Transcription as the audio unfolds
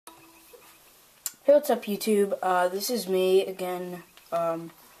Hey, what's up, YouTube? This is me again.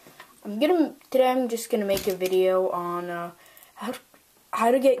 Today I'm just gonna make a video on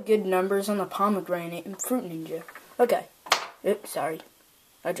how to get good numbers on the Pomegranate in Fruit Ninja. Okay. Oops, sorry,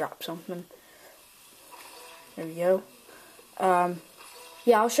 I dropped something. There we go.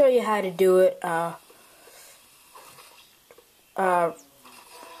 Yeah, I'll show you how to do it. Right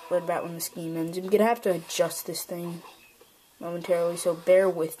about when the scheme ends. I'm gonna have to adjust this thing momentarily, so bear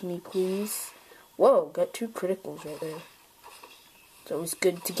with me, please. Whoa, got 2 criticals right there. So it was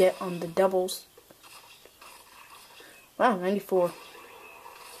good to get on the doubles. Wow, 94.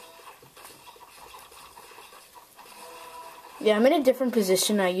 Yeah, I'm in a different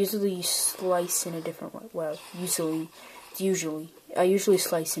position. I usually slice in a different way. Well, I usually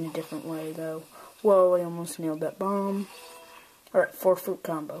slice in a different way, though. Whoa, I almost nailed that bomb. Alright, 4 fruit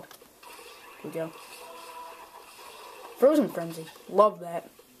combo. Here we go. Frozen Frenzy. Love that.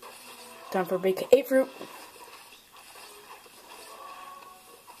 Time for a big 8 fruit.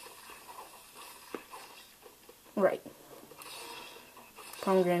 Right.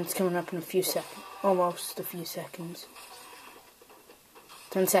 Pomegranate's coming up in a few seconds. Almost a few seconds.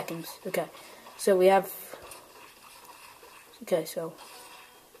 10 seconds. Okay. So we have... Okay, so...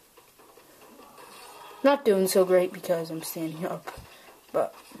 Not doing so great because I'm standing up.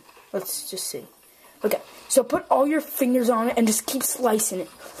 But, let's just see. Okay, so put all your fingers on it and just keep slicing it.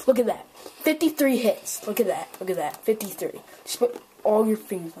 Look at that. 53 hits. Look at that. Look at that. 53. Just put all your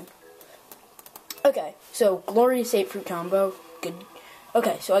fingers on it. Okay, so glorious 8 fruit combo. Good.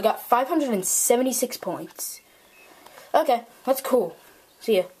 Okay, so I got 576 points. Okay, that's cool.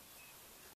 See ya.